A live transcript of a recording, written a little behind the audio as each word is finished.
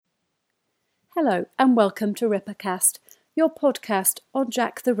Hello and welcome to Rippercast, your podcast on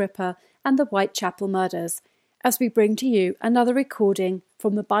Jack the Ripper and the Whitechapel murders, as we bring to you another recording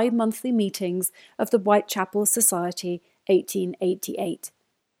from the bi-monthly meetings of the Whitechapel Society 1888.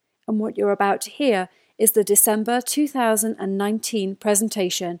 And what you're about to hear is the December 2019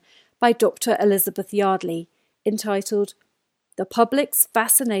 presentation by Dr. Elizabeth Yardley, entitled The Public's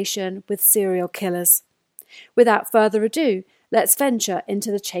Fascination with Serial Killers. Without further ado, let's venture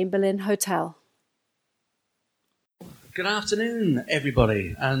into the Chamberlain Hotel. Good afternoon,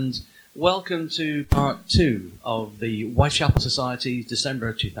 everybody, and welcome to part 2 of the Whitechapel Society's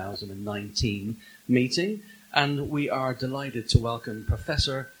December 2019 meeting. And we are delighted to welcome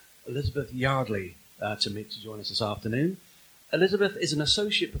Professor Elizabeth Yardley to join us this afternoon. Elizabeth is an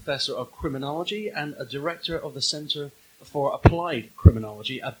Associate Professor of Criminology and a Director of the Centre for Applied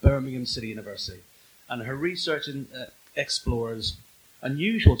Criminology at Birmingham City University. And her research explores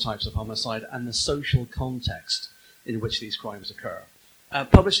unusual types of homicide and the social context in which these crimes occur.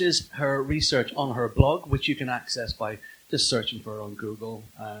 Publishes her research on her blog, which you can access by just searching for her on Google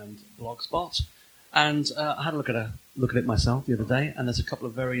and Blogspot. And I had a look at it myself the other day, and there's a couple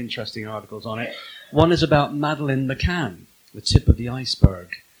of very interesting articles on it. One is about Madeleine McCann, the tip of the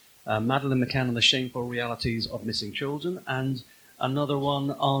iceberg. Madeleine McCann and the shameful realities of missing children, and another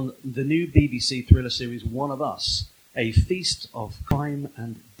one on the new BBC thriller series One of Us, a feast of crime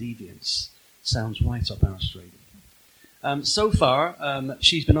and deviance. Sounds right up our street. So far,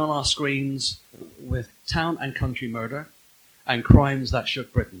 she's been on our screens with Town and Country Murder and Crimes That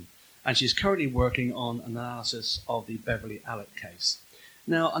Shook Britain, and she's currently working on an analysis of the Beverly Allitt case.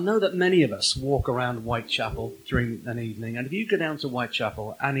 Now, I know that many of us walk around Whitechapel during an evening, and if you go down to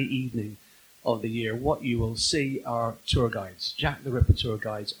Whitechapel any evening of the year, what you will see are tour guides, Jack the Ripper tour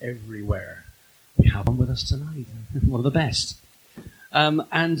guides everywhere. We have one with us tonight, one of the best.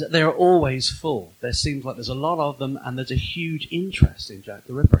 And they're always full. There seems like there's a lot of them, and there's a huge interest in Jack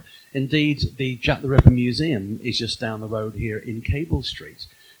the Ripper. Indeed, the Jack the Ripper Museum is just down the road here in Cable Street.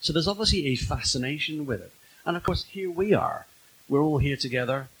 So there's obviously a fascination with it. And of course, here we are. We're all here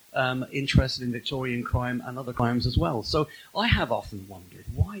together, interested in Victorian crime and other crimes as well. So I have often wondered,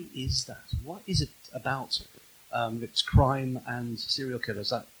 why is that? What is it about it's crime and serial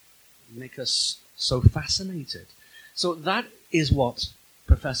killers that make us so fascinated? So that is what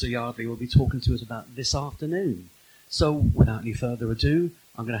Professor Yardley will be talking to us about this afternoon. So without any further ado,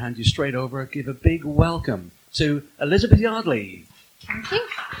 I'm going to hand you straight over, give a big welcome to Elizabeth Yardley. Thank you.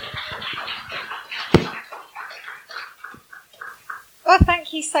 Well,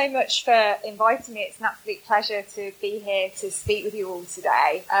 thank you so much for inviting me. It's an absolute pleasure to be here to speak with you all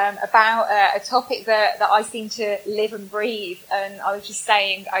today about a topic that I seem to live and breathe. And I was just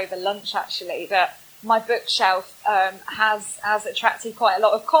saying over lunch, actually, that my bookshelf has attracted quite a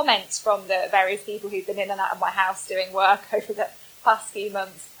lot of comments from the various people who've been in and out of my house doing work over the past few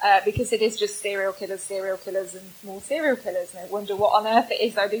months, because it is just serial killers, and more serial killers, and I wonder what on earth it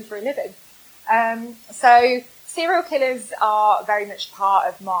is I do for a living. So serial killers are very much part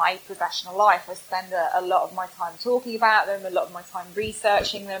of my professional life. I spend a lot of my time talking about them, a lot of my time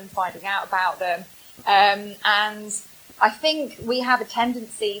researching them, finding out about them, and I think we have a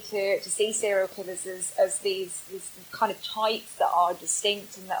tendency to see serial killers as these kind of types that are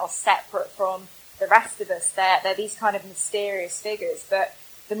distinct and that are separate from the rest of us. They're these kind of mysterious figures. But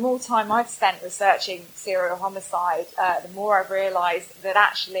the more time I've spent researching serial homicide, the more I've realised that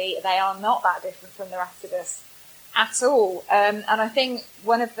actually they are not that different from the rest of us at all. And I think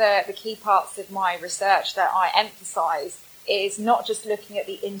one of the key parts of my research that I emphasise is not just looking at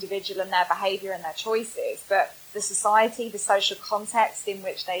the individual and their behaviour and their choices, but the society, the social context in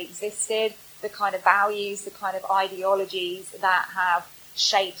which they existed, the kind of values, the kind of ideologies that have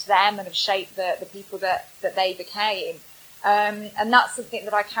shaped them and have shaped the people that they became. And that's something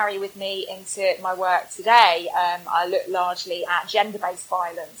that I carry with me into my work today. I look largely at gender-based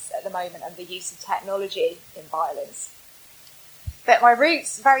violence at the moment and the use of technology in violence. But my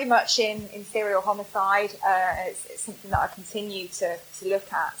roots very much in serial homicide. It's something that I continue to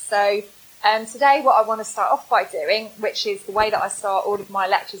look at. So today what I want to start off by doing, which is the way that I start all of my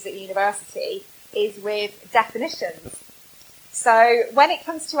lectures at university, is with definitions. So when it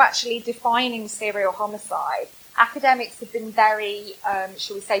comes to actually defining serial homicide, academics have been very,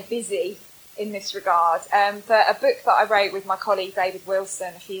 shall we say, busy in this regard. For a book that I wrote with my colleague David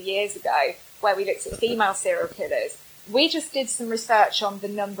Wilson a few years ago, where we looked at female serial killers, we just did some research on the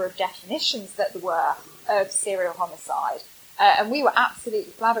number of definitions that there were of serial homicide. And we were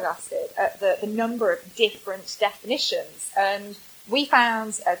absolutely flabbergasted at the number of different definitions. And we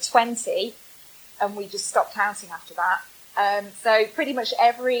found 20, and we just stopped counting after that. So pretty much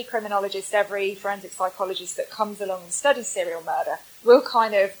every criminologist, every forensic psychologist that comes along and studies serial murder will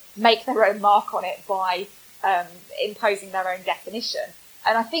kind of make their own mark on it by imposing their own definition.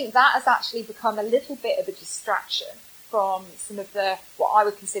 And I think that has actually become a little bit of a distraction from some of what I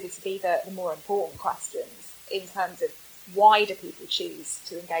would consider to be the more important questions in terms of why do people choose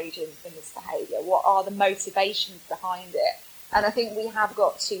to engage in this behaviour? What are the motivations behind it? And I think we have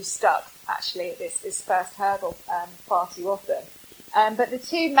got too stuck, actually, at this first hurdle far too often. But the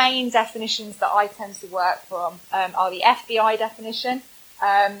two main definitions that I tend to work from are the FBI definition,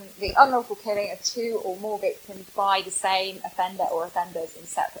 the unlawful killing of two or more victims by the same offender or offenders in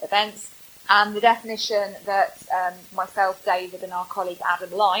separate events, and the definition that myself, David, and our colleague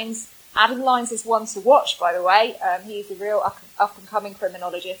Adam Lines. Adam Lines is one to watch, by the way. He's a real up-and-coming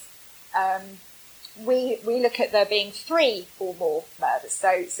criminologist. We look at there being 3 or more murders,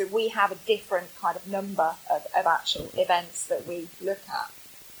 so we have a different kind of number of actual events that we look at.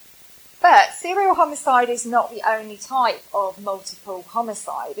 But serial homicide is not the only type of multiple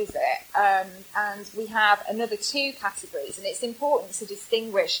homicide, is it? And we have another 2 categories, and it's important to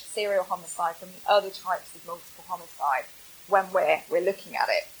distinguish serial homicide from the other types of multiple homicide when we're looking at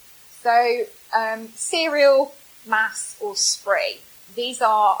it. So serial, mass, or spree. These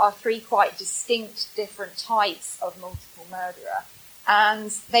are 3 quite distinct different types of multiple murderer. And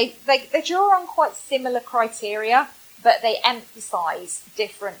they draw on quite similar criteria, but they emphasise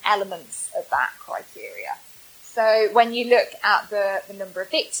different elements of that criteria. So when you look at the number of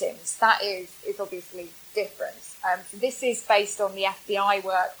victims, that is obviously different. So this is based on the FBI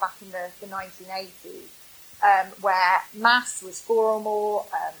work back in the 1980s, where mass was 4 or more,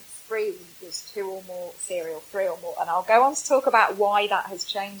 spree was 2 or more, serial 3 or more. And I'll go on to talk about why that has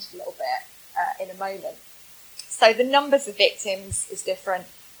changed a little bit in a moment. So the numbers of victims is different.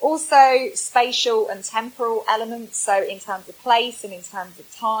 Also spatial and temporal elements, so in terms of place and in terms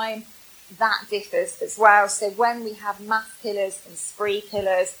of time, that differs as well. So when we have mass killers and spree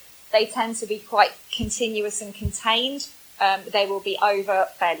killers, they tend to be quite continuous and contained. They will be over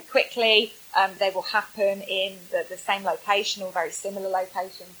fairly quickly. They will happen in the same location or very similar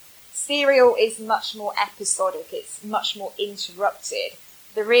locations. Serial is much more episodic. It's much more interrupted.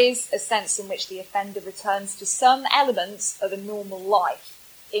 There is a sense in which the offender returns to some elements of a normal life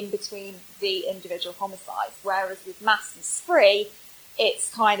in between the individual homicides, whereas with mass and spree, it's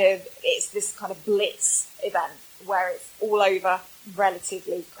this kind of blitz event where it's all over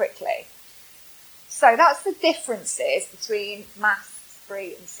relatively quickly. So that's the differences between mass,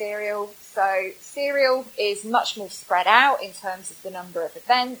 spree, and serial. So serial is much more spread out in terms of the number of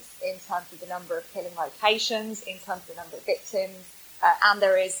events, in terms of the number of killing locations, in terms of the number of victims, and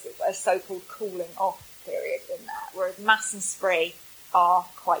there is a so-called cooling off period in that, whereas mass and spree are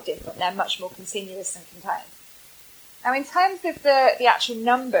quite different. They're much more continuous and contained. Now, in terms of the actual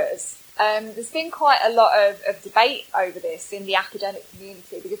numbers, there's been quite a lot of debate over this in the academic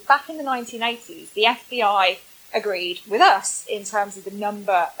community, because back in the 1980s, the FBI agreed with us in terms of the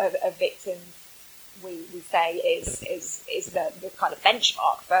number of victims we say is the kind of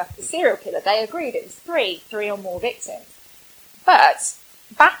benchmark for the serial killer. They agreed it was 3 or more victims. But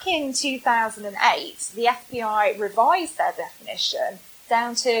back in 2008, the FBI revised their definition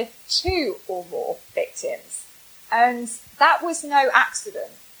down to 2 or more victims. And that was no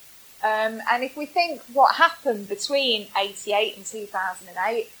accident. And if we think what happened between 88 and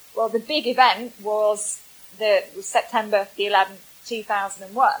 2008, well, the big event was September the 11th,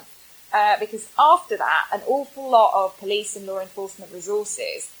 2001. Because after that, an awful lot of police and law enforcement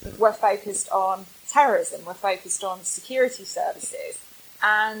resources were focused on terrorism, were focused on security services.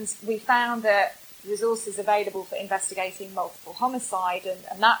 And we found that resources available for investigating multiple homicide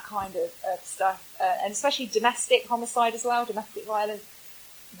and that kind of stuff, and especially domestic homicide as well, domestic violence,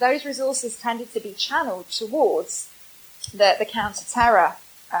 those resources tended to be channeled towards the counter-terror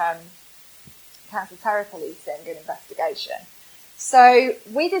policing and investigation. So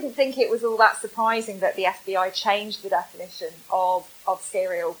we didn't think it was all that surprising that the FBI changed the definition of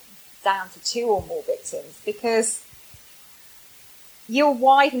serial down to 2 or more victims, because you're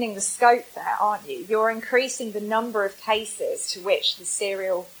widening the scope there, aren't you? You're increasing the number of cases to which the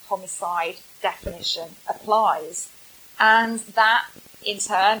serial homicide definition applies. And that, in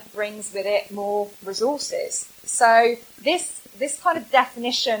turn, brings with it more resources. So this kind of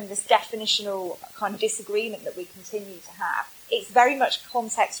definition, this definitional kind of disagreement that we continue to have, it's very much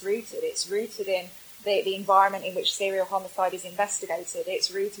context-rooted. It's rooted in the environment in which serial homicide is investigated.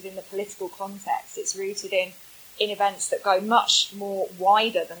 It's rooted in the political context. It's rooted in events that go much more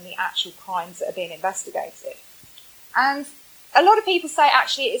wider than the actual crimes that are being investigated. And a lot of people say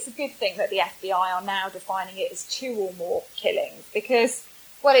actually it's a good thing that the FBI are now defining it as 2 or more killings because,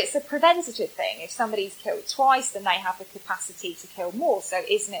 well, it's a preventative thing. If somebody's killed twice, then they have the capacity to kill more. So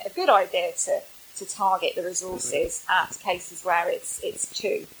isn't it a good idea to target the resources at cases where it's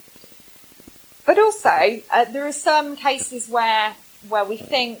 2? But also, there are some cases where we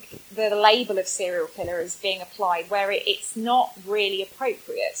think the label of serial killer is being applied where it's not really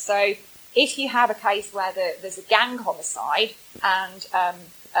appropriate. So if you have a case where there's a gang homicide and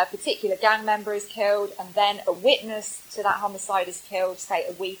a particular gang member is killed and then a witness to that homicide is killed, say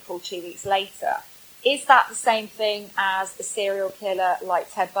a week or 2 weeks later, is that the same thing as a serial killer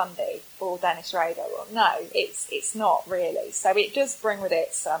like Ted Bundy or Dennis Rader? Well, no, it's not really. So it does bring with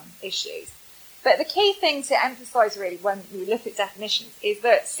it some issues. But the key thing to emphasise really when we look at definitions is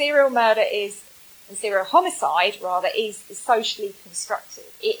that serial murder and serial homicide rather, is socially constructed.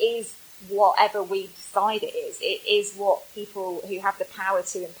 It is whatever we decide it is. It is what people who have the power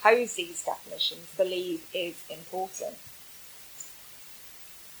to impose these definitions believe is important.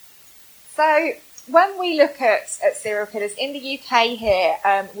 So when we look at serial killers, in the UK here,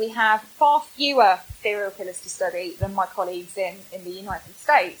 we have far fewer serial killers to study than my colleagues in the United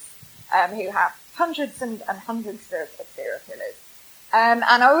States. Who have hundreds and hundreds of serial killers. And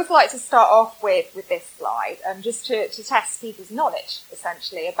I always like to start off with this slide, just to test people's knowledge,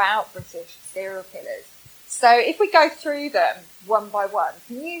 essentially, about British serial killers. So if we go through them one by one,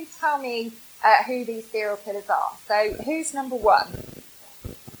 can you tell me who these serial killers are? So who's number 1?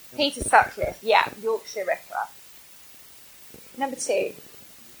 Peter Sutcliffe, yeah, Yorkshire Ripper. Number 2,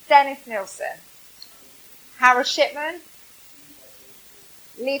 Dennis Nilsen. Harold Shipman.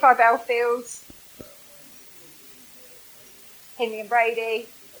 Levi Belfield, Hindley and Brady,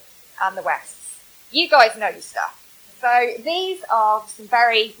 and the Wests. You guys know your stuff. So these are some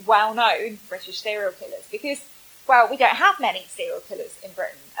very well-known British serial killers because, well, we don't have many serial killers in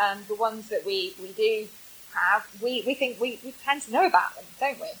Britain, and the ones that we do have, we think we tend to know about them,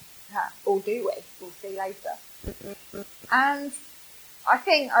 don't we? Or do we? We'll see later. And I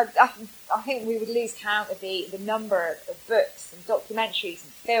think we would lose count of the number of books and documentaries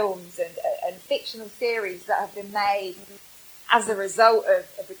and films and fictional series that have been made as a result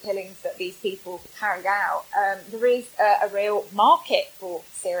of the killings that these people carried out. There is a real market for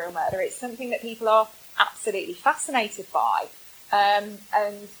serial murder. It's something that people are absolutely fascinated by. And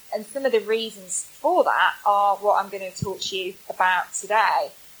some of the reasons for that are what I'm going to talk to you about today.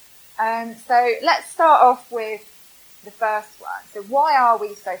 So let's start off with the first one. So why are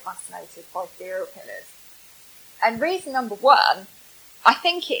we so fascinated by serial killers? And reason number 1, I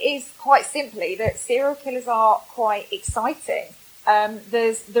think it is quite simply that serial killers are quite exciting.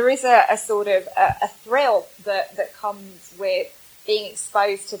 There is a sort of a thrill that comes with being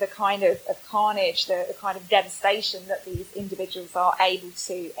exposed to the kind of carnage, the kind of devastation that these individuals are able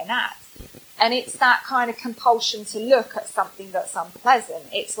to enact. And it's that kind of compulsion to look at something that's unpleasant.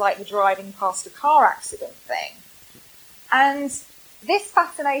 It's like the driving past a car accident thing. And this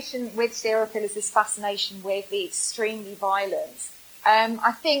fascination with serial killers, this fascination with the extremely violent,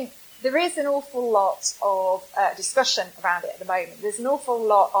 I think there is an awful lot of discussion around it at the moment. There's an awful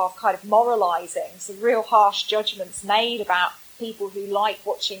lot of kind of moralising, some real harsh judgments made about people who like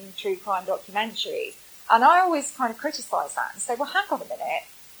watching true crime documentaries. And I always kind of criticise that and say, well, hang on a minute,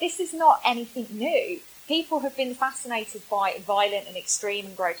 this is not anything new. People have been fascinated by violent and extreme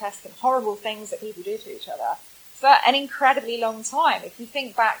and grotesque and horrible things that people do to each other for an incredibly long time. If you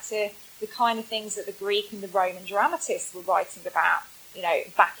think back to the kind of things that the Greek and the Roman dramatists were writing about,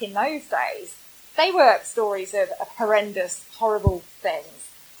 back in those days, they were stories of horrendous, horrible things.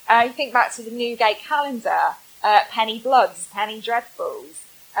 You think back to the Newgate calendar, Penny Bloods, Penny Dreadfuls.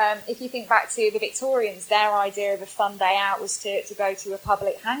 If you think back to the Victorians, their idea of a fun day out was to go to a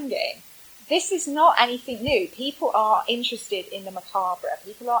public hanging. This is not anything new. People are interested in the macabre.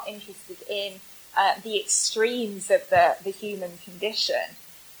 People are interested in the extremes of the human condition.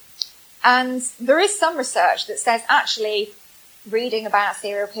 And there is some research that says actually reading about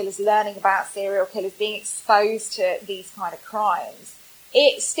serial killers, learning about serial killers, being exposed to these kind of crimes,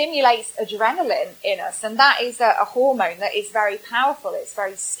 it stimulates adrenaline in us. And that is a hormone that is very powerful. It's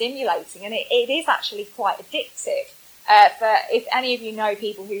very stimulating. And it is actually quite addictive. If any of you know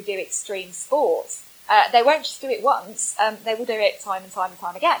people who do extreme sports, they won't just do it once, they will do it time and time and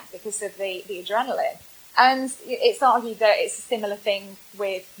time again because of the adrenaline. And it's argued that it's a similar thing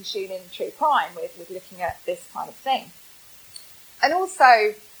with consuming true crime, with looking at this kind of thing. And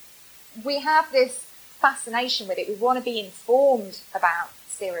also, we have this fascination with it. We want to be informed about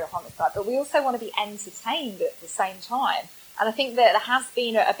serial homicide, but we also want to be entertained at the same time. And I think that there has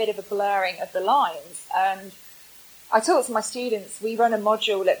been a bit of a blurring of the lines. And I talk to my students, we run a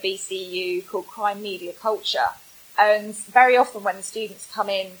module at BCU called Crime Media Culture. And very often when the students come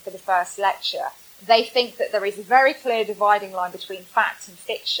in for the first lecture, they think that there is a very clear dividing line between fact and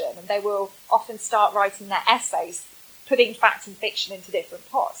fiction, and they will often start writing their essays, putting fact and fiction into different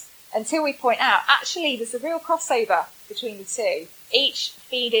pots, until we point out, actually, there's a real crossover between the two. Each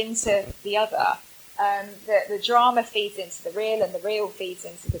feed into the other. The drama feeds into the real, and the real feeds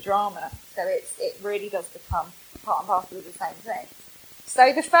into the drama. So it really does become part and parcel of the same thing.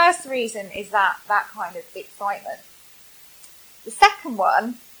 So the first reason is that kind of excitement. The second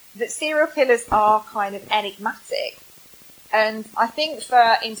one, that serial killers are kind of enigmatic. And I think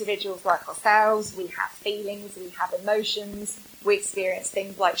for individuals like ourselves, we have feelings, we have emotions, we experience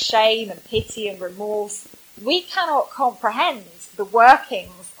things like shame and pity and remorse. We cannot comprehend the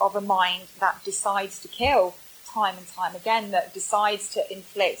workings of a mind that decides to kill time and time again, that decides to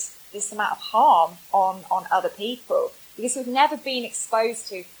inflict this amount of harm on other people, because we've never been exposed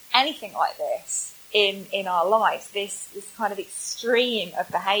to anything like this in our lives, this kind of extreme of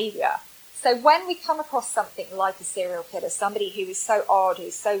behaviour. So when we come across something like a serial killer, somebody who is so odd,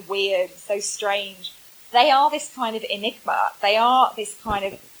 who's so weird, so strange, they are this kind of enigma. They are this kind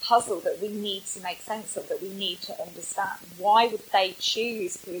of puzzle that we need to make sense of, that we need to understand. Why would they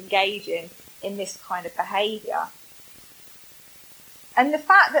choose to engage in this kind of behaviour? And the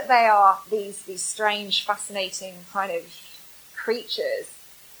fact that they are these strange, fascinating kind of creatures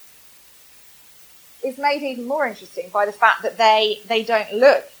is made even more interesting by the fact that they don't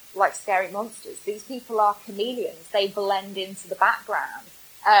look like scary monsters. These people are chameleons. They blend into the background.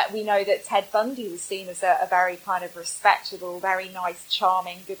 We know that Ted Bundy was seen as a very kind of respectable, very nice,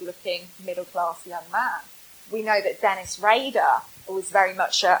 charming, good-looking, middle-class young man. We know that Dennis Rader was very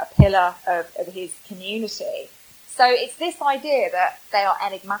much a pillar of his community. So it's this idea that they are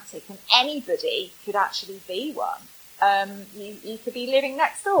enigmatic and anybody could actually be one. You could be living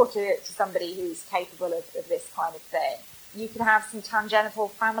next door to somebody who's capable of this kind of thing. You could have some tangential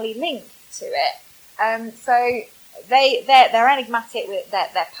family link to it. So they're enigmatic.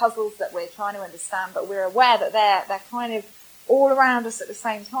 They're puzzles that we're trying to understand, but we're aware that they're kind of all around us at the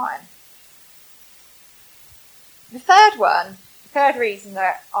same time. The third reason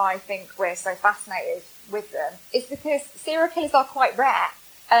that I think we're so fascinated with them is because serial killers are quite rare.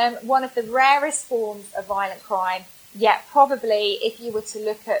 One of the rarest forms of violent crime, yet probably if you were to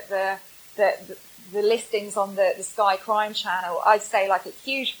look at the listings on the Sky Crime Channel, I'd say like a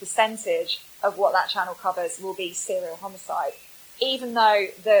huge percentage of what that channel covers will be serial homicide, even though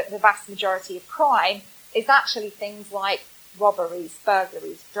the vast majority of crime is actually things like robberies,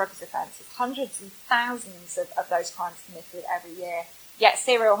 burglaries, drugs offences, hundreds and thousands of those crimes committed every year, yet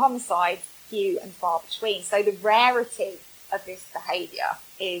serial homicide, few and far between. So the rarity of this behaviour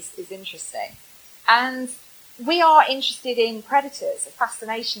is interesting. And we are interested in predators, a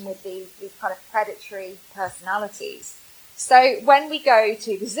fascination with these kind of predatory personalities. So when we go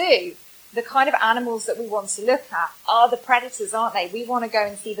to the zoo, the kind of animals that we want to look at are the predators, aren't they? We want to go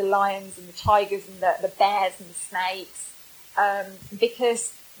and see the lions and the tigers and the bears and the snakes,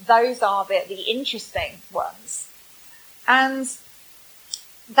 because those are the interesting ones. And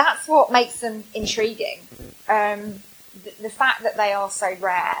that's what makes them intriguing. The fact that they are so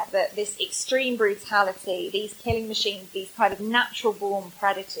rare, that this extreme brutality, these killing machines, these kind of natural-born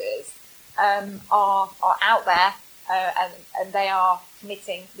predators are out there, and they are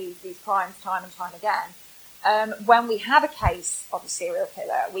committing these crimes time and time again. When we have a case of a serial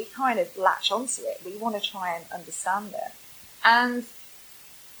killer, we kind of latch onto it. We want to try and understand it. And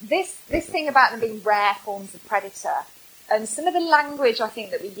this thing about them being rare forms of predator, and some of the language I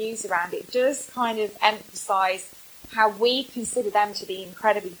think that we use around it does kind of emphasise how we consider them to be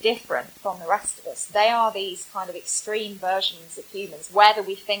incredibly different from the rest of us. They are these kind of extreme versions of humans, whether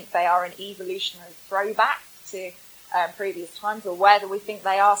we think they are an evolutionary throwback to previous times, or whether we think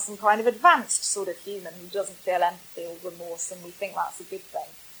they are some kind of advanced sort of human who doesn't feel empathy or remorse, and we think that's a good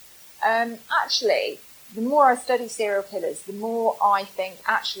thing. Actually, the more I study serial killers, the more I think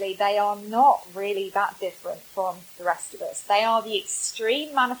actually they are not really that different from the rest of us. They are the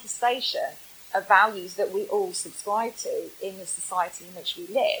extreme manifestation of values that we all subscribe to in the society in which we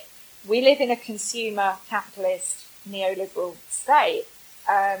live. We live in a consumer, capitalist, neoliberal state,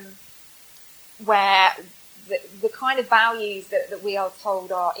 where the kind of values that we are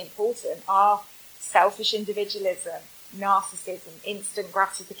told are important are selfish individualism, narcissism, instant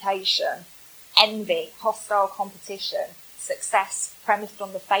gratification, envy, hostile competition, success premised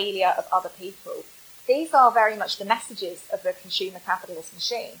on the failure of other people. These are very much the messages of the consumer capitalist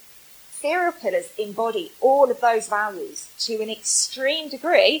machine. Serial killers embody all of those values to an extreme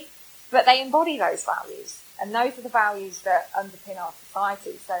degree, but they embody those values. And those are the values that underpin our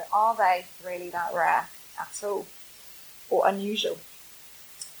society. So are they really that rare at all or unusual?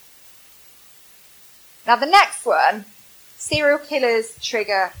 Now the next one, serial killers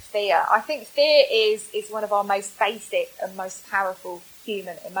trigger fear. I think fear is one of our most basic and most powerful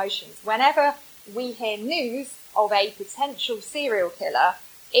human emotions. Whenever we hear news of a potential serial killer,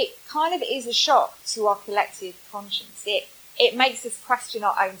 it kind of is a shock to our collective conscience. It makes us question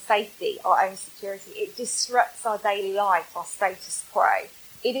our own safety, our own security. It disrupts our daily life, our status quo.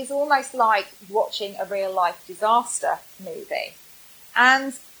 It is almost like watching a real-life disaster movie.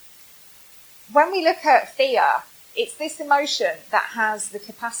 And when we look at fear, it's this emotion that has the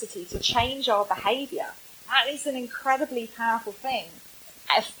capacity to change our behaviour. That is an incredibly powerful thing.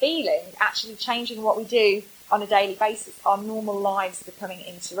 A feeling actually changing what we do on a daily basis, our normal lives becoming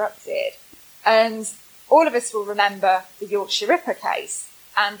interrupted. And all of us will remember the Yorkshire Ripper case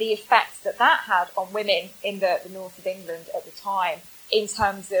and the effect that had on women in the north of England at the time in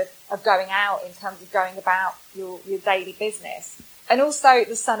terms of going out, in terms of going about your daily business. And also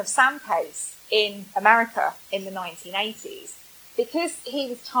the Son of Sam case in America in the 1980s. Because he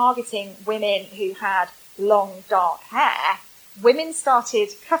was targeting women who had long, dark hair, women started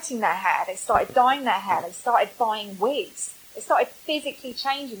cutting their hair, they started dyeing their hair, they started buying wigs, they started physically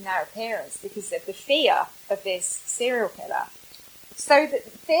changing their appearance because of the fear of this serial killer. So that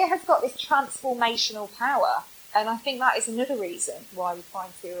fear has got this transformational power, and I think that is another reason why we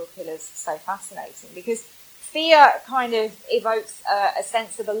find serial killers so fascinating, because fear kind of evokes a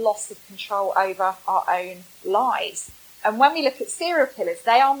sense of a loss of control over our own lives. And when we look at serial killers,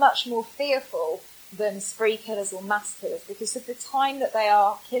 they are much more fearful than spree killers or mass killers because of the time that they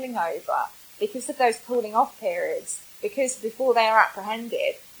are killing over, because of those cooling off periods, because before they are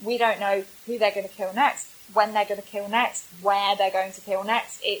apprehended, we don't know who they're going to kill next, when they're going to kill next, where they're going to kill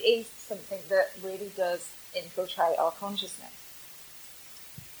next. It is something that really does infiltrate our consciousness.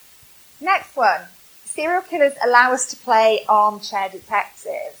 Next one. Serial killers allow us to play armchair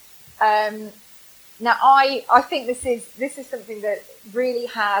detective. Now, I think this is something that really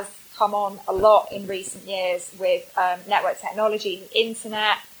has come on a lot in recent years with network technology, the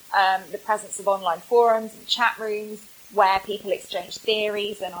internet, the presence of online forums and chat rooms where people exchange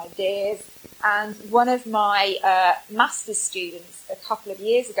theories and ideas. And one of my master's students a couple of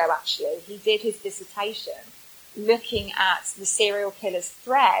years ago, actually, he did his dissertation looking at the serial killers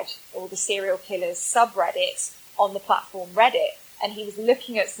thread or the serial killers subreddit on the platform Reddit. And he was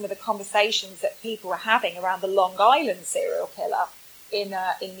looking at some of the conversations that people were having around the Long Island serial killer in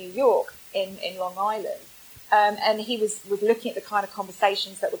New York, in Long Island. And he was looking at the kind of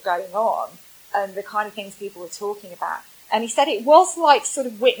conversations that were going on and the kind of things people were talking about. And he said it was like sort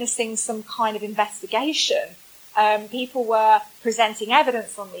of witnessing some kind of investigation. People were presenting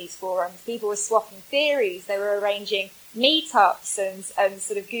evidence on these forums. People were swapping theories. They were arranging meetups and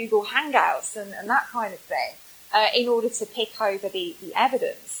sort of Google Hangouts and that kind of thing in order to pick over the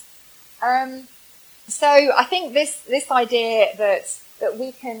evidence. So I think this idea that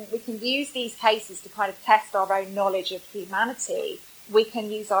we can use these cases to kind of test our own knowledge of humanity. We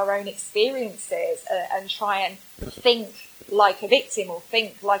can use our own experiences and try and think like a victim or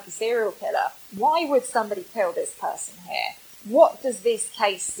think like a serial killer. Why would somebody kill this person here? What does this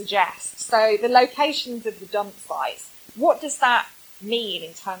case suggest? So the locations of the dump sites, what does that mean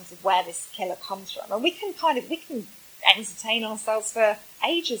in terms of where this killer comes from? And we can entertain ourselves for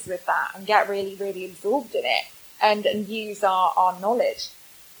ages with that and get really, really absorbed in it and use our knowledge.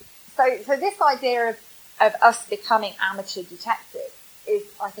 So this idea of us becoming amateur detectives is,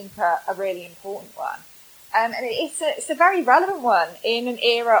 I think, a really important one. And it's a very relevant one in an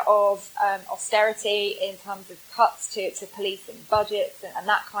era of austerity in terms of cuts to policing budgets and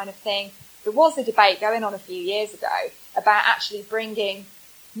that kind of thing. There was a debate going on a few years ago about actually bringing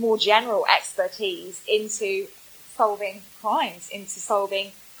more general expertise into solving crimes, into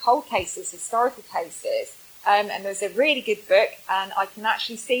solving cold cases, historical cases. And there's a really good book, and I can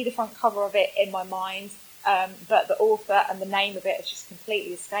actually see the front cover of it in my mind, but the author and the name of it has just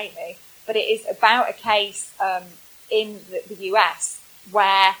completely escaped me. But it is about a case in the US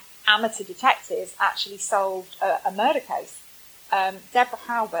where amateur detectives actually solved a murder case. Deborah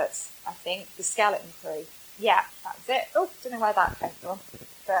Halbert, I think, the Skeleton Crew. Yeah, that was it. Oh, don't know where that came from.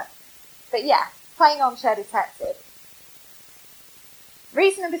 But yeah, playing armchair detective.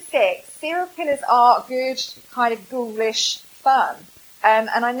 Reason number 6, serial killers are good, kind of ghoulish fun. And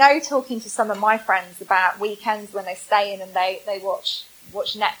I know, talking to some of my friends about weekends when they stay in and they watch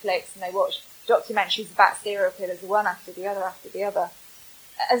Netflix and they watch documentaries about serial killers, one after the other,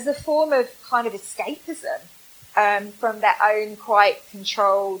 as a form of kind of escapism from their own quite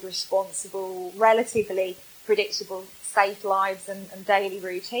controlled, responsible, relatively predictable, safe lives and daily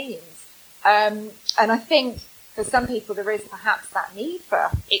routines. And I think for some people there is perhaps that need for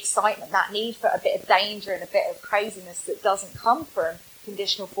excitement, that need for a bit of danger and a bit of craziness that doesn't come from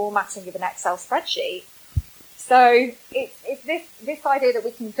conditional formatting of an Excel spreadsheet. So it's this idea that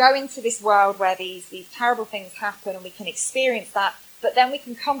we can go into this world where these terrible things happen and we can experience that, but then we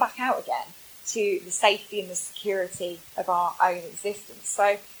can come back out again to the safety and the security of our own existence.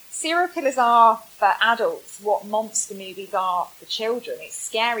 So serial killers are, for adults, what monster movies are for children. It's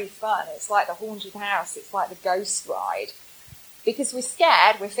scary fun. It's like the haunted house. It's like the ghost ride. Because we're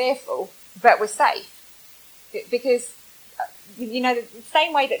scared, we're fearful, but we're safe. Because, the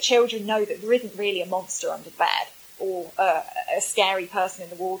same way that children know that there isn't really a monster under the bed or a scary person in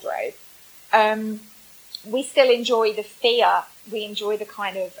the wardrobe, we still enjoy the fear. We enjoy the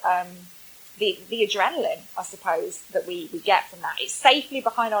kind of the adrenaline, I suppose, that we get from that. It's safely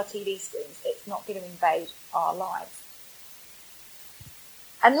behind our TV screens. It's not going to invade our lives.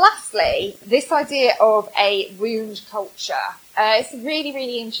 And lastly, this idea of a wound culture. It's a really,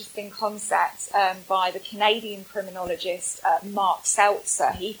 really interesting concept by the Canadian criminologist Mark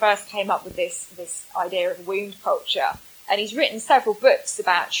Seltzer. He first came up with this idea of wound culture. And he's written several books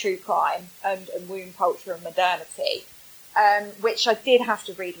about true crime and wound culture and modernity, which I did have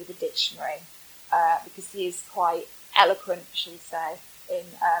to read with a dictionary because he is quite eloquent, shall we say,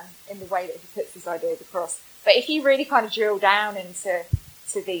 in the way that he puts his ideas across. But if you really kind of drill down into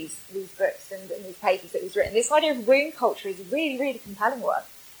these books and these papers that he's written, this idea of wound culture is a really, really compelling one,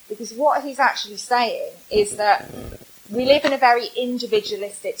 because what he's actually saying is that we live in a very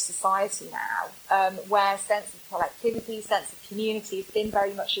individualistic society now, where sense of collectivity, sense of community has been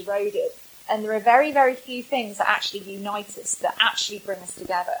very much eroded. And there are very, very few things that actually unite us, that actually bring us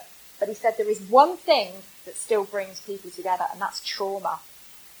together. But he said there is one thing that still brings people together, and that's trauma.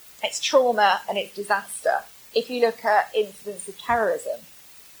 It's trauma and it's disaster. If you look at incidents of terrorism,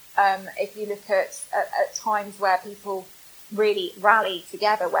 if you look at times where people really rally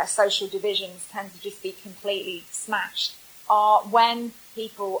together, where social divisions tend to just be completely smashed, are when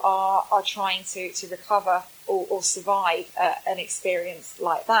people are trying to recover or survive an experience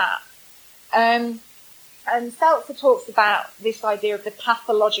like that. And Seltzer talks about this idea of the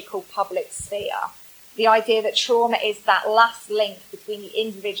pathological public sphere, the idea that trauma is that last link between the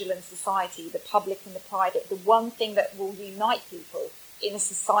individual and society, the public and the private, the one thing that will unite people in a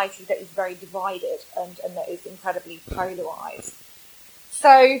society that is very divided and that is incredibly polarised.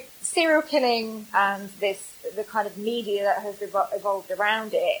 So serial killing and the kind of media that has evolved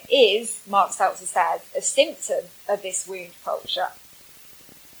around it is, Mark Seltzer says, a symptom of this wound culture.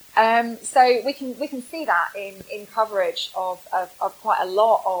 So we can see that in coverage of quite a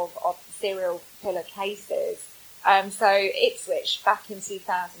lot of serial killer cases. So Ipswich back in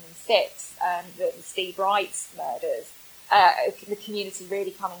 2006, the Steve Wright's murders, the community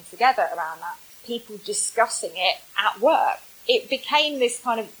really coming together around that, people discussing it at work. It became this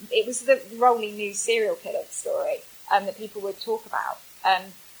kind of, it was the rolling news serial killer story that people would talk about.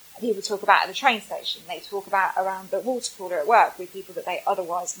 People would talk about at the train station. They talk about around the water cooler at work with people that they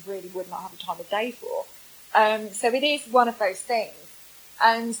otherwise really would not have the time of day for. So it is one of those things.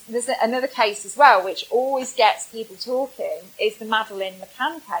 And there's another case as well, which always gets people talking, is the Madeleine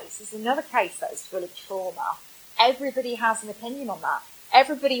McCann case. It's another case that is full of trauma. Everybody has an opinion on that.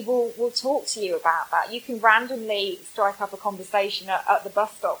 Everybody will talk to you about that. You can randomly strike up a conversation at the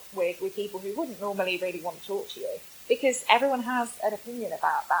bus stop with people who wouldn't normally really want to talk to you, because everyone has an opinion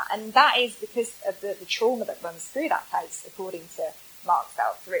about that. And that is because of the trauma that runs through that case, according to Mark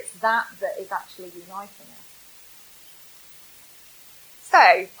Seltzer. It's that is actually uniting us. So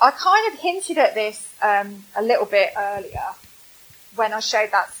I kind of hinted at this a little bit earlier when I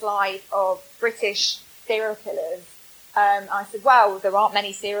showed that slide of British serial killers. I said, well, there aren't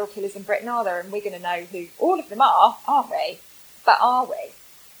many serial killers in Britain, are there? And we're going to know who all of them are, aren't we? But are we?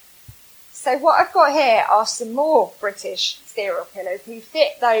 So what I've got here are some more British serial killers who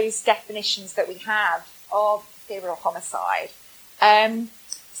fit those definitions that we have of serial homicide.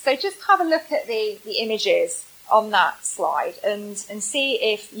 So just have a look at the images on that slide and see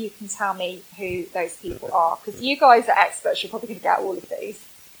if you can tell me who those people are. Because you guys are experts, you're probably going to get all of these.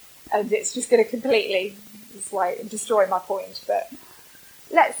 And it's just going to completely destroy my point. But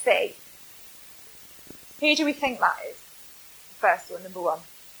let's see. Who do we think that is? First one, number one.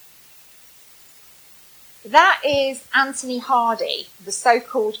 That is Anthony Hardy, the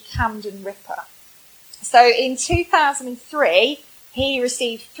so-called Camden Ripper. So in 2003, he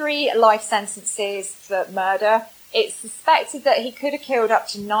received 3 life sentences for murder. It's suspected that he could have killed up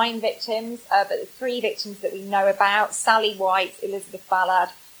to 9 victims, but the 3 victims that we know about, Sally White, Elizabeth Ballard,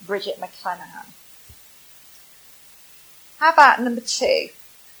 Bridget McClenaghan. How about number 2?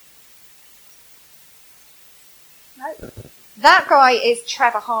 No. That guy is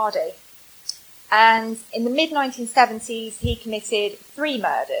Trevor Hardy. And in the mid-1970s, he committed 3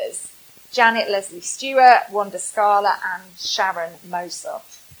 murders. Janet Leslie Stewart, Wanda Scala, and Sharon Moser.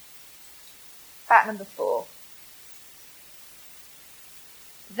 Fact number 4.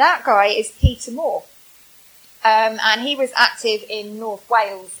 That guy is Peter Moore. And he was active in North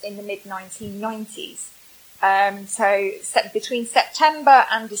Wales in the mid-1990s. So between September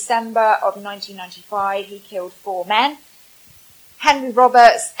and December of 1995, he killed 4 men. Henry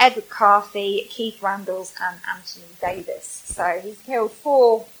Roberts, Edward Carthy, Keith Randalls, and Anthony Davis. So he's killed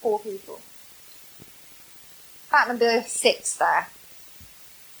four people. Fact number 6 there.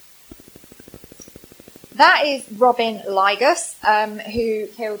 That is Robin Ligus, who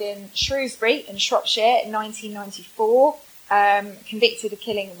killed in Shrewsbury in Shropshire in 1994, convicted of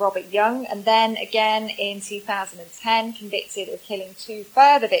killing Robert Young, and then again in 2010 convicted of killing 2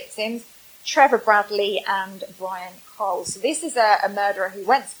 further victims, Trevor Bradley and Brian Cole. So this is a murderer who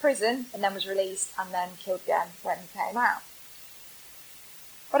went to prison and then was released and then killed again when he came out.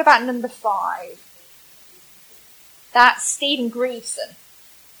 What about number 5? That's Stephen Greaveson.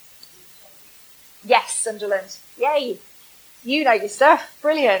 Yes, Sunderland. Yay! You know your stuff.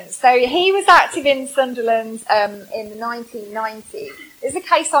 Brilliant. So he was active in Sunderland in the 1990s. It's a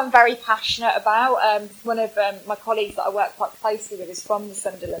case I'm very passionate about. One of my colleagues that I work quite closely with is from the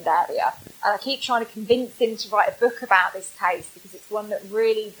Sunderland area. And I keep trying to convince him to write a book about this case because it's one that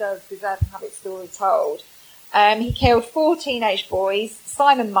really does deserve to have its story told. He killed 4 teenage boys,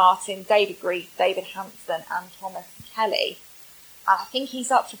 Simon Martin, David Grief, David Hanson and Thomas Kelly. And I think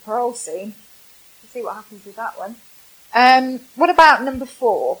he's up for parole soon. We'll see what happens with that one. What about number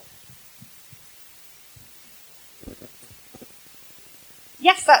 4?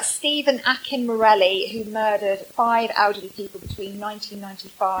 Yes, that's Stephen Akin Morelli, who murdered 5 elderly people between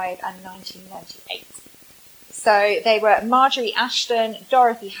 1995 and 1998. So they were Marjorie Ashton,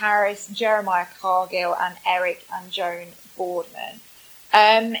 Dorothy Harris, Jeremiah Cargill, and Eric and Joan Boardman.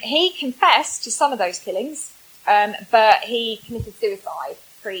 He confessed to some of those killings, but he committed suicide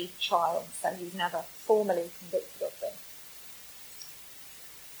pre-trial, so he was never formally convicted of them.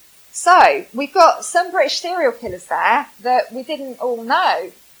 So, we've got some British serial killers there that we didn't all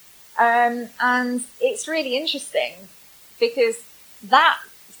know. And it's really interesting because that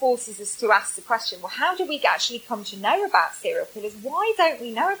forces us to ask the question, well, how did we actually come to know about serial killers? Why don't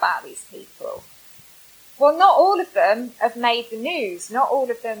we know about these people? Well, not all of them have made the news. Not all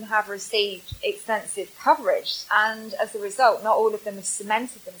of them have received extensive coverage. And as a result, not all of them have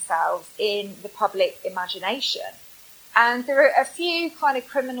cemented themselves in the public imagination. And there are a few kind of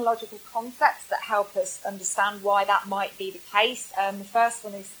criminological concepts that help us understand why that might be the case. The first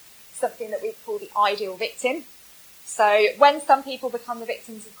one is something that we call the ideal victim. So when some people become the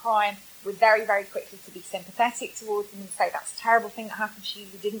victims of crime, we're very, very quickly to be sympathetic towards them and say, that's a terrible thing that happened to you,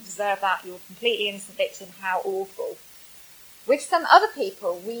 you didn't deserve that, you're a completely innocent victim, how awful. With some other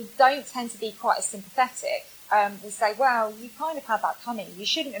people, we don't tend to be quite as sympathetic. We say, well, you kind of had that coming, you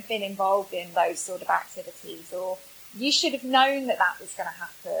shouldn't have been involved in those sort of activities, or you should have known that that was going to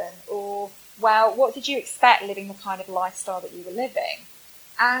happen, or, well, what did you expect living the kind of lifestyle that you were living?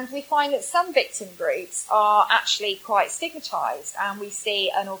 And we find that some victim groups are actually quite stigmatised, and we see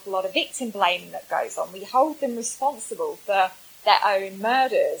an awful lot of victim blaming that goes on. We hold them responsible for their own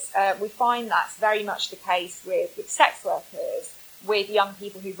murders. We find that's very much the case with sex workers, with young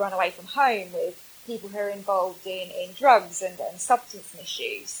people who run away from home, with people who are involved in drugs and substance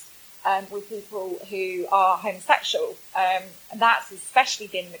misuse, with people who are homosexual. And that's especially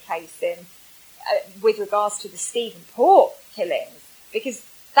been the case with regards to the Stephen Port killings, because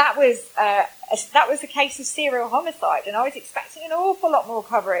that was a case of serial homicide, and I was expecting an awful lot more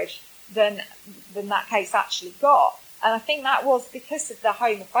coverage than that case actually got. And I think that was because of the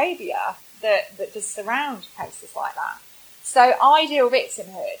homophobia that does surround cases like that. So ideal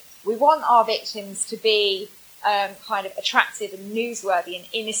victimhood. We want our victims to be kind of attractive and newsworthy and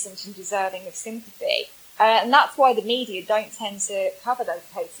innocent and deserving of sympathy. And that's why the media don't tend to cover those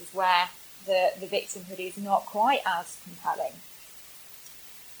cases where the victimhood is not quite as compelling.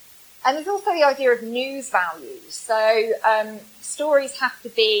 And there's also the idea of news values. So stories have to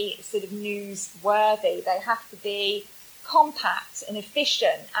be sort of newsworthy. They have to be compact and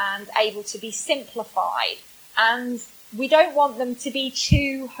efficient and able to be simplified. And we don't want them to be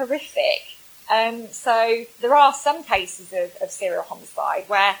too horrific. So there are some cases of serial homicide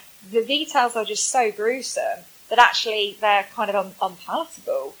where the details are just so gruesome that actually they're kind of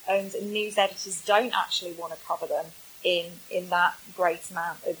unpalatable, and news editors don't actually want to cover them in that great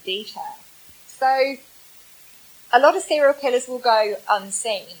amount of detail. So a lot of serial killers will go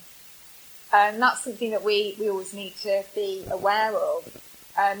unseen. And that's something that we always need to be aware of.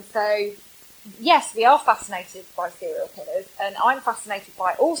 So, yes, we are fascinated by serial killers, and I'm fascinated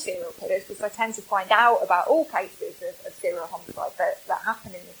by all serial killers because I tend to find out about all cases of serial homicide that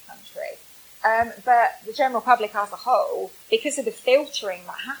happen in this country. But the general public as a whole, because of the filtering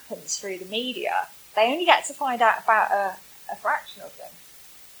that happens through the media, they only get to find out about a fraction of them.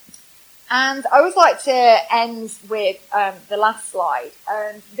 And I always like to end with the last slide.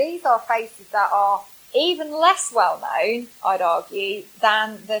 And these are faces that are even less well known, I'd argue,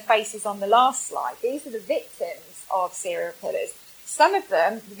 than the faces on the last slide. These are the victims of serial killers. Some of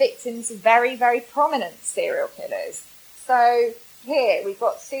them, the victims of very, very prominent serial killers. So here we've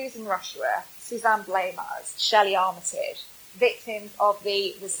got Susan Rushworth, Suzanne Blamers, Shelley Armitage, victims of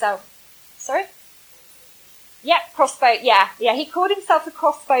the Sorry? Yep, crossbow. Yeah. He called himself a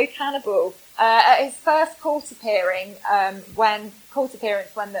crossbow cannibal at his first court appearance when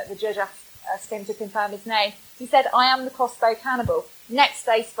the judge asked him to confirm his name. He said, "I am the crossbow cannibal." Next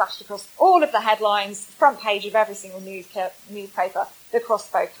day, splashed across all of the headlines, front page of every single newspaper, the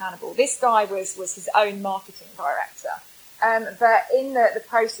crossbow cannibal. This guy was his own marketing director. But in the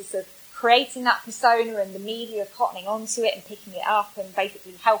process of creating that persona and the media cottoning onto it and picking it up and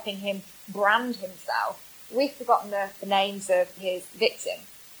basically helping him brand himself, we've forgotten the names of his victim.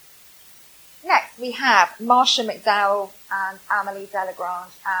 Next, we have Marsha McDowell and Amelie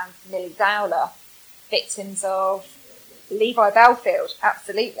Delagrange and Millie Dowler, victims of Levi Belfield,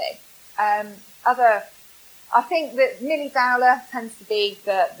 absolutely. I think that Millie Dowler tends to be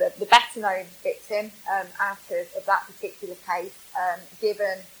the better known victim out of that particular case,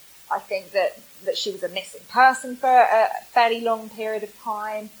 given I think that she was a missing person for a fairly long period of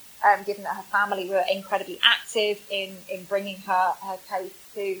time. Given that her family were incredibly active in bringing her case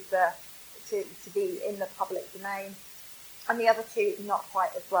to be in the public domain, and the other two not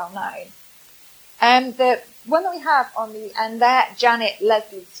quite as well known. The one that we have on the end there, Janet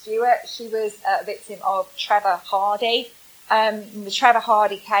Leslie Stewart, she was a victim of Trevor Hardy. The Trevor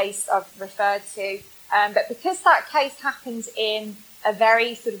Hardy case I've referred to, but because that case happened in a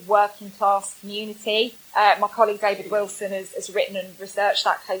very sort of working class community. My colleague David Wilson has written and researched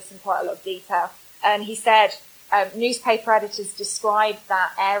that case in quite a lot of detail. And he said newspaper editors described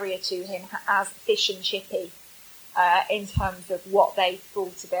that area to him as fish and chippy in terms of what they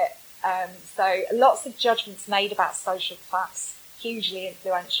thought of it. So lots of judgments made about social class, hugely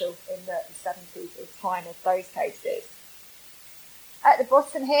influential in the 70s at the time of those cases. At the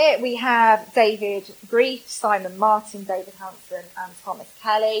bottom here, we have David Grief, Simon Martin, David Hanson, and Thomas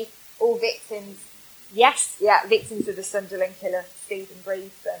Kelly, all victims, victims of the Sunderland killer, Stephen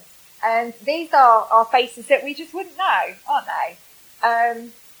Greason. And these are faces that we just wouldn't know, aren't they?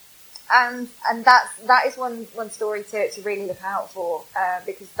 And that is one story to really look out for,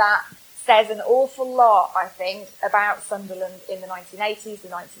 because that says an awful lot, I think, about Sunderland in the 1980s, the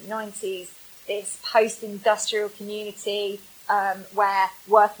 1990s, this post-industrial community, where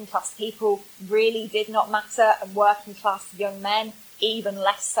working class people really did not matter, and working class young men even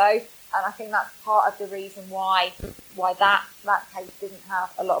less so. And I think that's part of the reason why that case didn't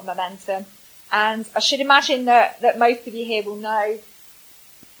have a lot of momentum. And I should imagine that most of you here will know.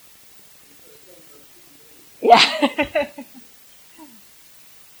 Yeah.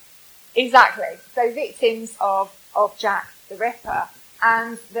 Exactly. So victims of Jack the Ripper,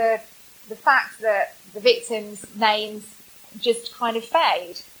 and the fact that the victims' names just kind of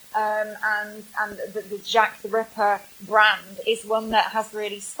fade, and the Jack the Ripper brand is one that has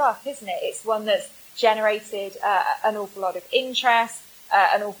really stuck, isn't it? It's one that's generated an awful lot of interest,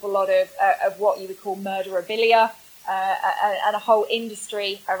 an awful lot of what you would call murderabilia, and a whole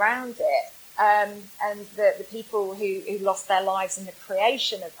industry around it. And the people who lost their lives in the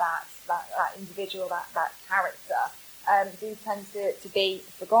creation of that individual, that character, do tend to be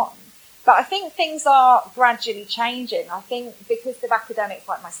forgotten. But I think things are gradually changing. I think because of academics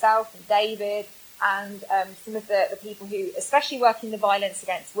like myself and David and some of the people who especially work in the violence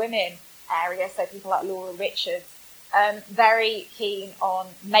against women area, so people like Laura Richards, very keen on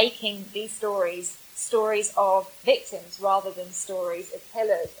making these stories of victims rather than stories of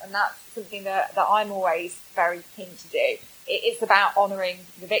killers. And that's something that I'm always very keen to do. It's about honouring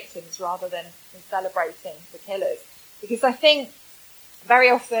the victims rather than celebrating the killers. Because I think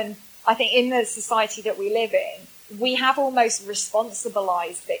very often, in the society that we live in, we have almost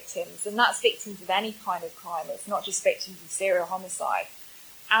responsibilised victims, and that's victims of any kind of crime. It's not just victims of serial homicide.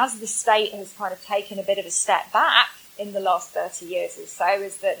 As the state has kind of taken a bit of a step back in the last 30 years or so,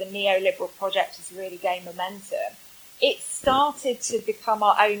 as the neoliberal project has really gained momentum, it started to become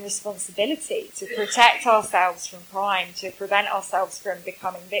our own responsibility to protect ourselves from crime, to prevent ourselves from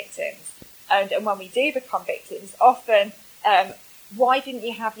becoming victims. And when we do become victims, often, why didn't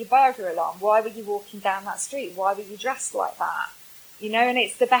you have your burglar alarm? Why were you walking down that street? Why were you dressed like that? You know, and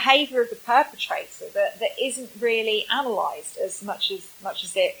it's the behaviour of the perpetrator that isn't really analysed as much as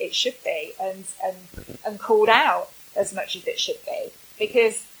it should be, and called out as much as it should be.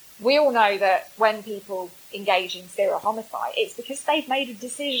 Because we all know that when people engage in serial homicide, it's because they've made a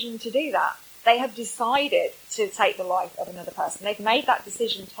decision to do that. They have decided to take the life of another person. They've made that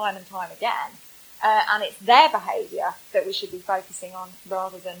decision time and time again. And it's their behaviour that we should be focusing on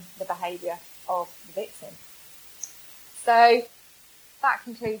rather than the behaviour of the victim. So that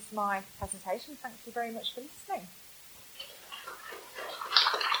concludes my presentation. Thank you very much for listening.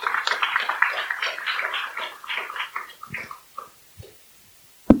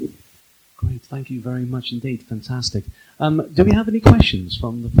 Great, thank you very much indeed. Fantastic. Do we have any questions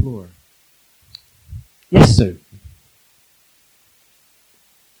from the floor? Yes, Sue.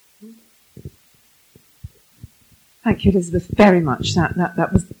 Thank you, Elizabeth, very much.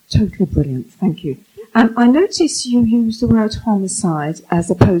 That was totally brilliant. Thank you. I noticed you used the word homicide as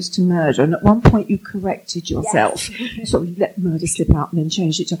opposed to murder, and at one point you corrected yourself. Yes. Sort of let murder slip out and then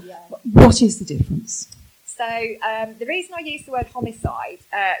changed it to... Yeah. What is the difference? So the reason I use the word homicide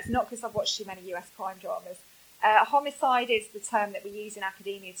is not because I've watched too many US crime dramas. Homicide is the term that we use in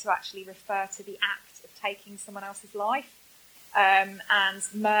academia to actually refer to the act of taking someone else's life. And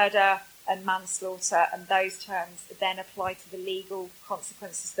murder and manslaughter and those terms then apply to the legal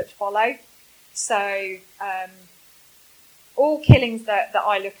consequences that follow. So all killings that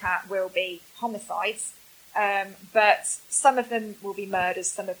I look at will be homicides, but some of them will be murders,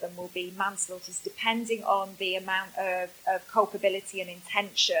 some of them will be manslaughters, depending on the amount of culpability and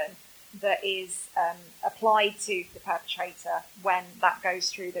intention that is applied to the perpetrator when that goes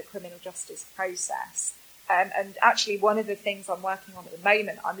through the criminal justice process. And actually, one of the things I'm working on at the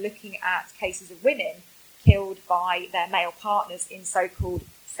moment, I'm looking at cases of women killed by their male partners in so-called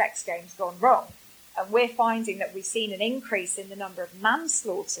sex games gone wrong. And we're finding that we've seen an increase in the number of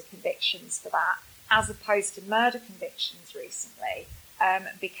manslaughter convictions for that, as opposed to murder convictions recently,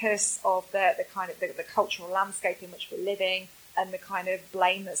 because of the kind of the cultural landscape in which we're living and the kind of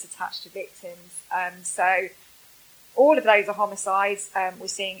blame that's attached to victims. So all of those are homicides. We're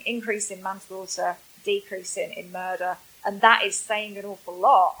seeing increase in manslaughter, decrease in murder, and that is saying an awful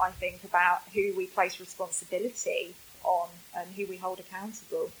lot, I think, about who we place responsibility on and who we hold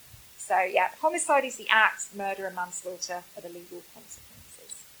accountable. So yeah, homicide is the act, murder and manslaughter are the legal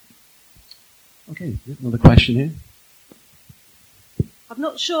consequences. Okay, another question here. I'm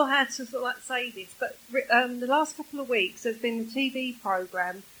not sure how to sort of like say this, but the last couple of weeks there's been a TV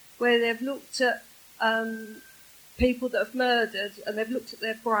programme where they've looked at people that have murdered, and they've looked at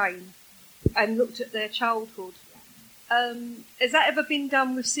their brain and looked at their childhood. Has that ever been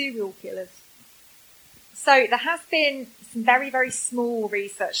done with serial killers? So there has been some very, very small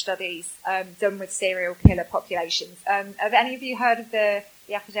research studies done with serial killer populations. Have any of you heard of the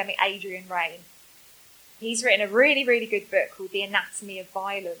academic Adrian Raine? He's written a really, really good book called The Anatomy of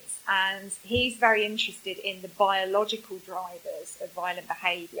Violence, and he's very interested in the biological drivers of violent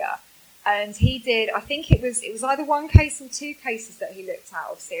behaviour. And he did, I think it was either one case or two cases that he looked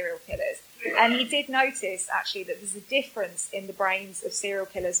at of serial killers. And he did notice, actually, that there's a difference in the brains of serial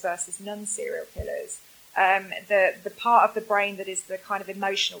killers versus non-serial killers. The part of the brain that is the kind of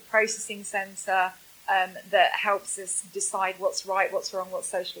emotional processing centre that helps us decide what's right, what's wrong, what's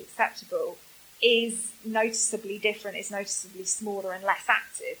socially acceptable is noticeably different, is noticeably smaller and less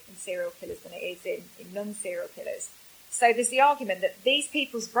active in serial killers than it is in non-serial killers. So there's the argument that these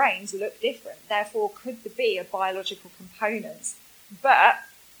people's brains look different, therefore could there be a biological component? But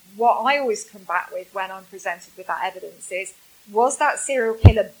what I always come back with when I'm presented with that evidence is, was that serial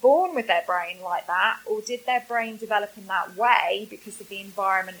killer born with their brain like that, or did their brain develop in that way because of the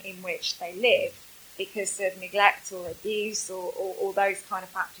environment in which they live, because of neglect or abuse or those kind of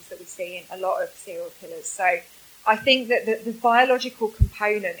factors that we see in a lot of serial killers? So I think that the biological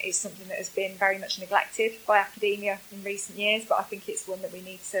component is something that has been very much neglected by academia in recent years, but I think it's one that we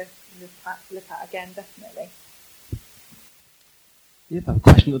need to look at again, definitely. Yep, I have a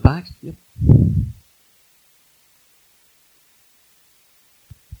question at the back. Yep.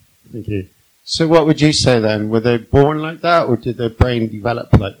 Thank you. So what would you say then? Were they born like that, or did their brain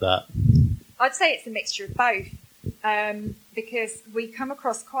develop like that? I'd say it's a mixture of both, because we come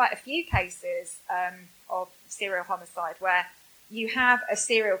across quite a few cases of serial homicide where you have a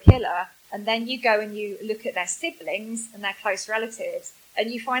serial killer and then you go and you look at their siblings and their close relatives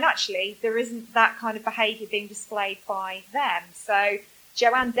And you find actually there isn't that kind of behaviour being displayed by them. So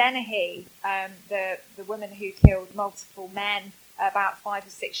Joanne Dennehy, the woman who killed multiple men about 5 or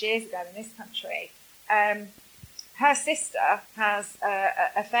 6 years ago in this country, her sister has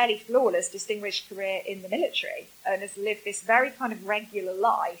a fairly flawless, distinguished career in the military and has lived this very kind of regular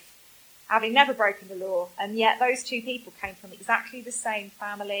life, having never broken the law. And yet those two people came from exactly the same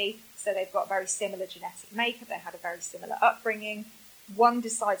family, so they've got very similar genetic makeup, they had a very similar upbringing. One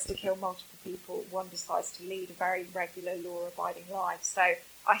decides to kill multiple people, one decides to lead a very regular, law-abiding life. So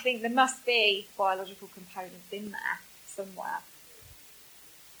I think there must be biological components in there somewhere.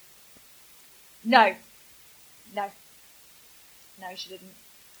 No, she didn't.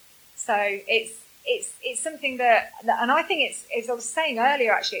 So it's something that, and I think it's, as I was saying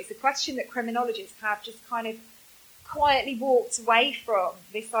earlier, actually, it's a question that criminologists have just kind of quietly walked away from,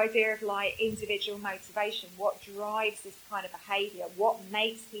 this idea of like individual motivation, what drives this kind of behaviour, what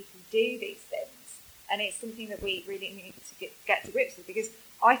makes people do these things. And it's something that we really need to get to grips with, because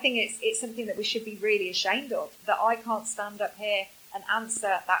I think it's something that we should be really ashamed of, that I can't stand up here and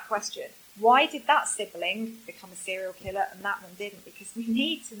answer that question. Why did that sibling become a serial killer and that one didn't? Because we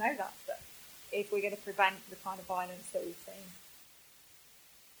need to know that stuff if we're going to prevent the kind of violence that we've seen.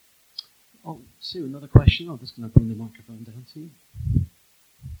 Oh, Sue, another question. I'm just going to bring the microphone down to you.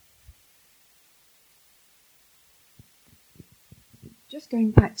 Just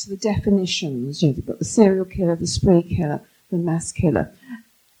going back to the definitions, you've got the serial killer, the spree killer, the mass killer.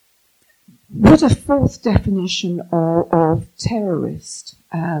 Would a fourth definition of terrorist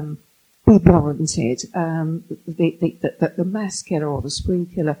be warranted? The mass killer or the spree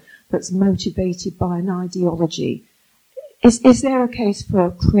killer that's motivated by an ideology. Is there a case for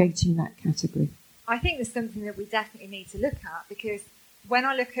creating that category? I think there's something that we definitely need to look at, because when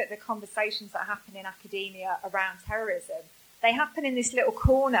I look at the conversations that happen in academia around terrorism, they happen in this little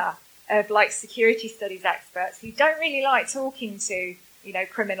corner of like security studies experts who don't really like talking to,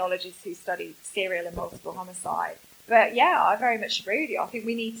 criminologists who study serial and multiple homicide. But yeah, I very much agree with you. I think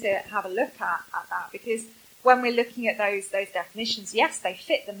we need to have a look at that, because when we're looking at those definitions, yes, they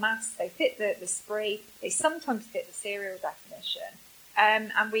fit the mass, they fit the spree, they sometimes fit the serial definition.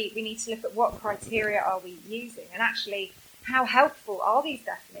 And we need to look at what criteria are we using, and actually how helpful are these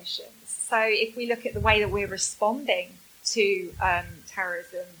definitions. So if we look at the way that we're responding to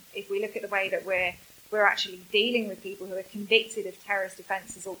terrorism, if we look at the way that we're actually dealing with people who are convicted of terrorist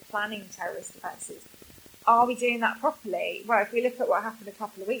offences or planning terrorist offences, are we doing that properly? Well, if we look at what happened a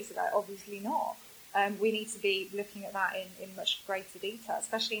couple of weeks ago, obviously not. We need to be looking at that in much greater detail,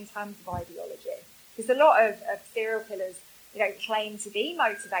 especially in terms of ideology. Because a lot of serial killers, claim to be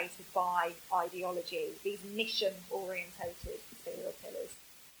motivated by ideology, these mission-orientated serial killers.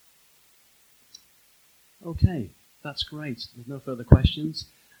 Okay, that's great. There's no further questions.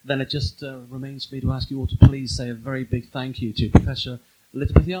 Then it just remains for me to ask you all to please say a very big thank you to Professor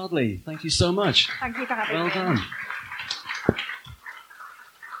Elizabeth Yardley. Thank you so much. Thank you for having me. Well done.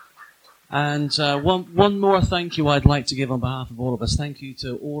 And one more thank you I'd like to give on behalf of all of us. Thank you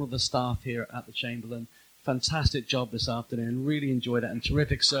to all of the staff here at the Chamberlain. Fantastic job this afternoon. Really enjoyed it, and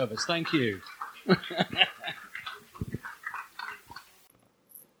terrific service. Thank you.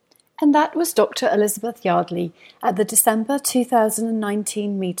 And that was Dr. Elizabeth Yardley at the December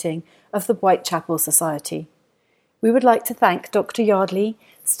 2019 meeting of the Whitechapel Society. We would like to thank Dr. Yardley,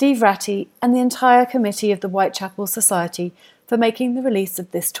 Steve Ratty, and the entire committee of the Whitechapel Society for making the release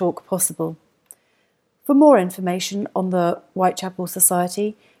of this talk possible. For more information on the Whitechapel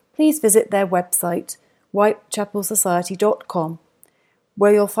Society, please visit their website, whitechapelsociety.com,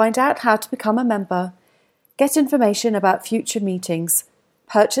 where you'll find out how to become a member, get information about future meetings,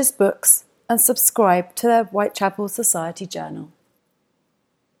 purchase books, and subscribe to their Whitechapel Society journal.